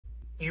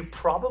You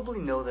probably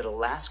know that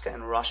Alaska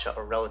and Russia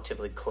are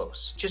relatively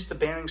close. Just the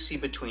Bering Sea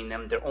between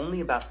them, they're only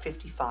about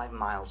 55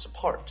 miles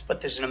apart. But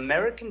there's an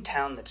American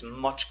town that's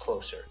much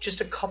closer, just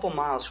a couple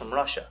miles from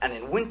Russia. And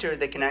in winter,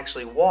 they can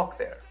actually walk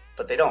there,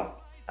 but they don't.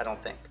 I don't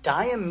think.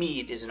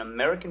 Diomede is an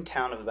American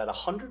town of about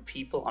 100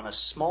 people on a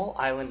small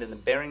island in the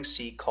Bering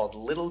Sea called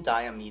Little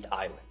Diomede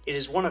Island. It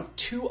is one of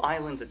two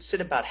islands that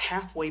sit about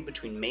halfway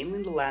between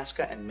mainland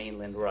Alaska and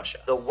mainland Russia.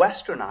 The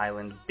western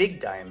island, Big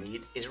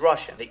Diomede, is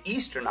Russian. The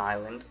eastern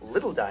island,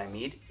 Little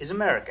Diomede, is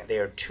American. They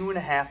are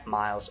 2.5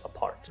 miles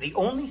apart. The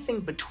only thing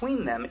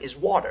between them is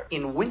water.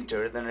 In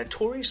winter, the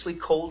notoriously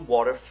cold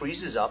water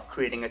freezes up,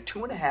 creating a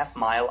 2.5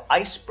 mile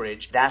ice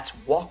bridge that's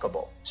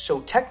walkable.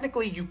 So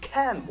technically you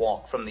can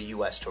walk from the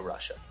US to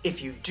Russia.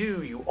 If you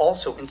do, you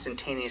also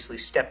instantaneously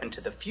step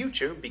into the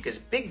future because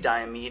Big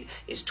Diomede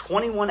is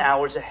 21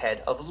 hours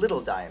ahead of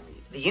Little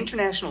Diomede. The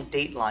international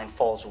date line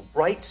falls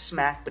right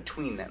smack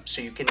between them,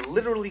 so you can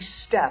literally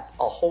step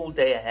a whole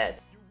day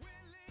ahead.